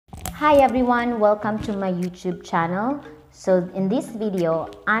Hi everyone, welcome to my YouTube channel. So in this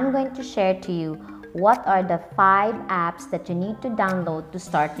video, I'm going to share to you what are the 5 apps that you need to download to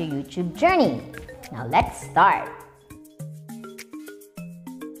start your YouTube journey. Now let's start.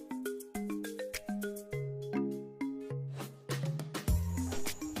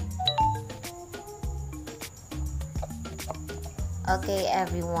 Okay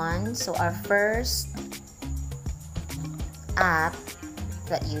everyone, so our first app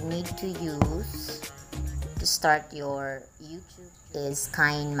that you need to use to start your YouTube is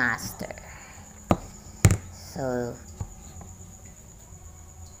KineMaster. So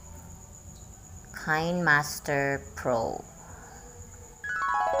KineMaster Pro.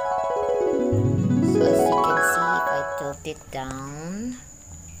 So as you can see, if I tilt it down,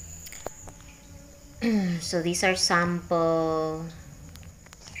 so these are sample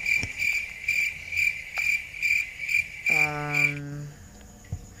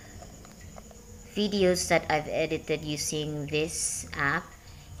videos that I've edited using this app,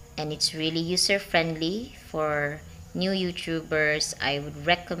 and it's really user friendly for new YouTubers. I would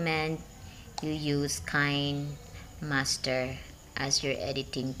recommend you use KineMaster as your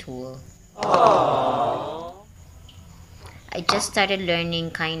editing tool. Aww. I just started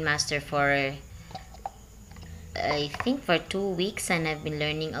learning KineMaster for I think for 2 weeks, and I've been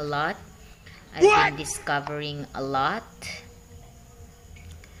learning a lot. I've been discovering a lot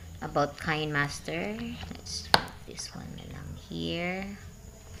about KineMaster. Let's put this one along here.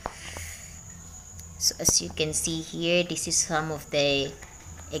 So as you can see here, this is some of the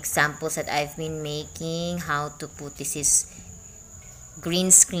examples that I've been making. How to put, this is green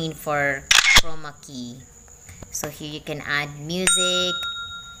screen for chroma key. So here you can add music,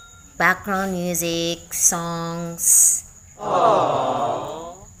 background music, songs.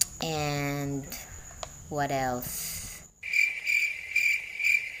 Aww. And what else?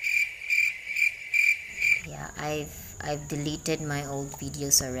 Yeah, I've deleted my old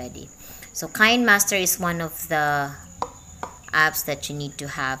videos already. So KineMaster is one of the apps that you need to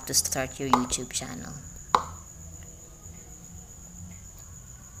have to start your YouTube channel.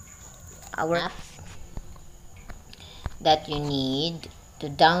 Our app that you need to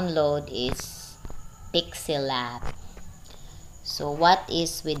download is Pixellab. So what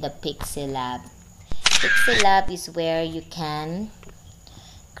is with the Pixellab? Pixellab is where you can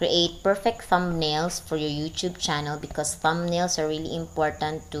create perfect thumbnails for your YouTube channel, because thumbnails are really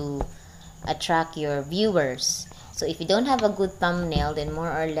important to attract your viewers. So if you don't have a good thumbnail, then more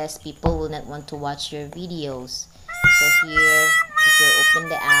or less people will not want to watch your videos. So here, if you open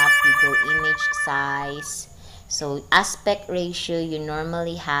the app, you go image size. So aspect ratio, you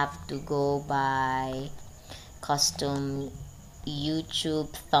normally have to go by custom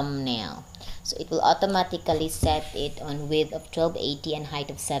YouTube thumbnail. So it will automatically set it on width of 1280 and height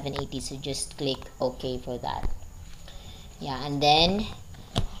of 780. So just click OK for that. Yeah, and then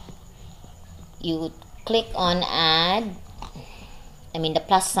you click on add, the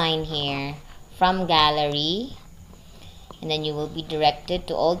plus sign here, from gallery, and then you will be directed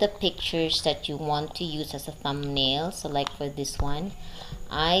to all the pictures that you want to use as a thumbnail. So like for this one,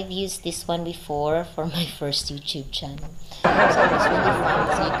 I've used this one before for my first YouTube channel. So it was really fun.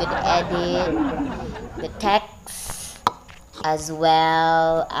 So you could edit the text as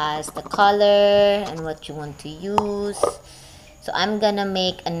well as the color and what you want to use. So I'm gonna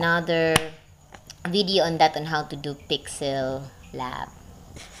make another video on that, on how to do Pixellab.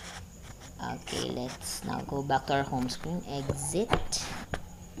 Okay, let's now go back to our home screen. Exit.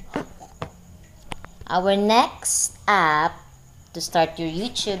 Our next app to start your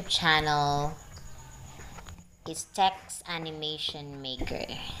YouTube channel is Text Animation Maker.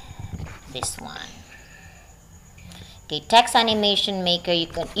 This one. Okay, Text Animation Maker, you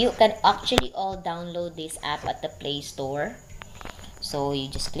can actually all download this app at the Play Store. So you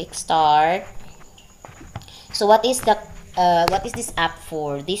just click start. So what is this app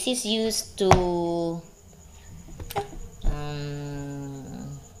for? This is used to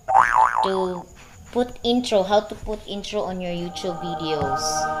put intro, how to put intro on your YouTube videos.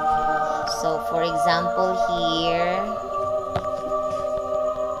 So for example here,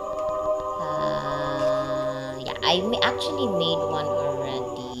 yeah, I actually made one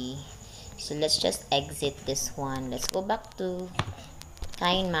already. So let's just exit this one. Let's go back to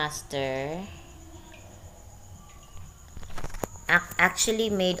KineMaster. Actually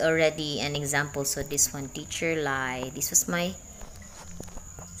made already an example. So this one, Teacher Lie, this was my,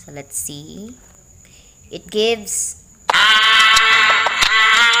 so let's see, it gives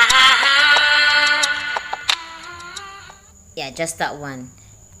just that one,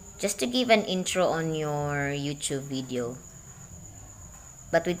 just to give an intro on your YouTube video.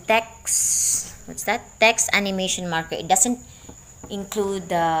 But with text, what's that? Text animation marker, it doesn't include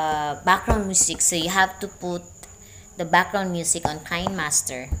the background music, so you have to put the background music on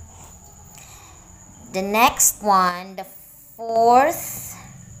KineMaster. The next one, the fourth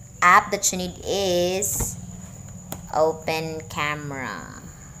app that you need is Open Camera.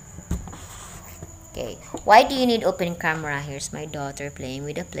 Okay, why do you need Open Camera? Here's my daughter playing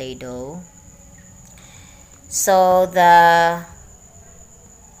with a Play-Doh. So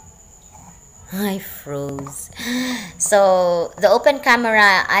I froze. So the Open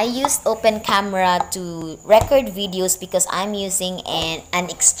Camera, I used Open Camera to record videos because I'm using an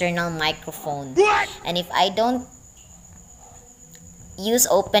external microphone. And if I don't use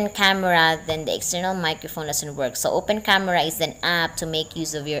Open Camera, then the external microphone doesn't work. So Open Camera is an app to make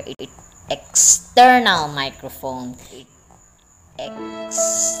use of your external microphone. External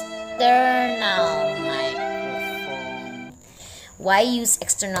microphone. Why use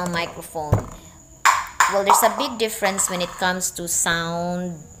external microphone? Well, there's a big difference when it comes to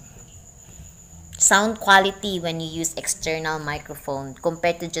sound quality when you use external microphone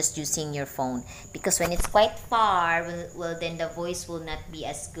compared to just using your phone, because when it's quite far, well then the voice will not be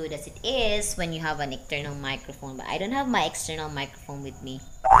as good as it is when you have an external microphone. But I don't have my external microphone with me.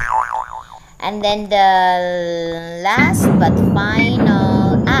 And then the last but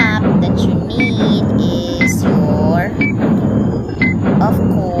final app that you need is of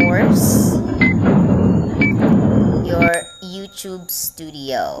course, your YouTube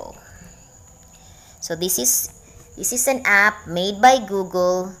Studio. So this is an app made by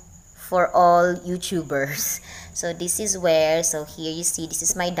Google for all YouTubers. So this is where, so here you see, this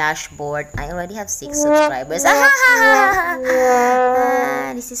is my dashboard. I already have 6 subscribers.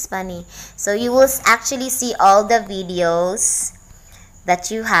 This is funny. So you will actually see all the videos that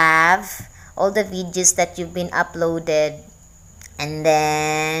you have, all the videos that you've been uploaded, and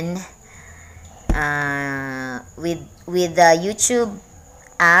then with the YouTube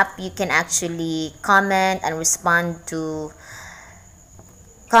app, you can actually comment and respond to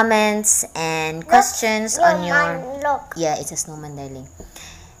comments and questions on your... Yeah, it's a snowman, darling.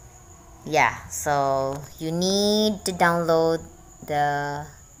 Yeah, so you need to download the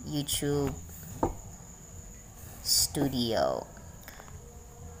YouTube Studio.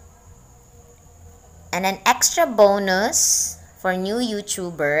 And an extra bonus for new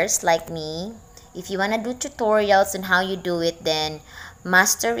YouTubers like me, if you want to do tutorials on how you do it, then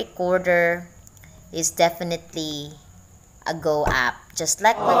Master Recorder is definitely a go app, just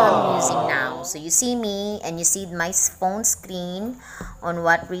like what I'm using now. So you see me and you see my phone screen on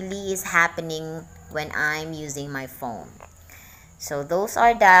what really is happening when I'm using my phone. So those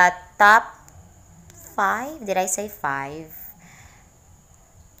are the top 5, did I say 5?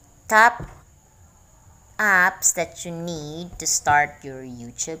 Top apps that you need to start your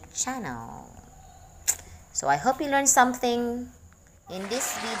YouTube channel. So I hope you learned something in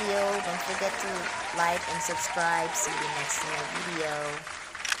this video. Don't forget to like and subscribe. See you next in my video.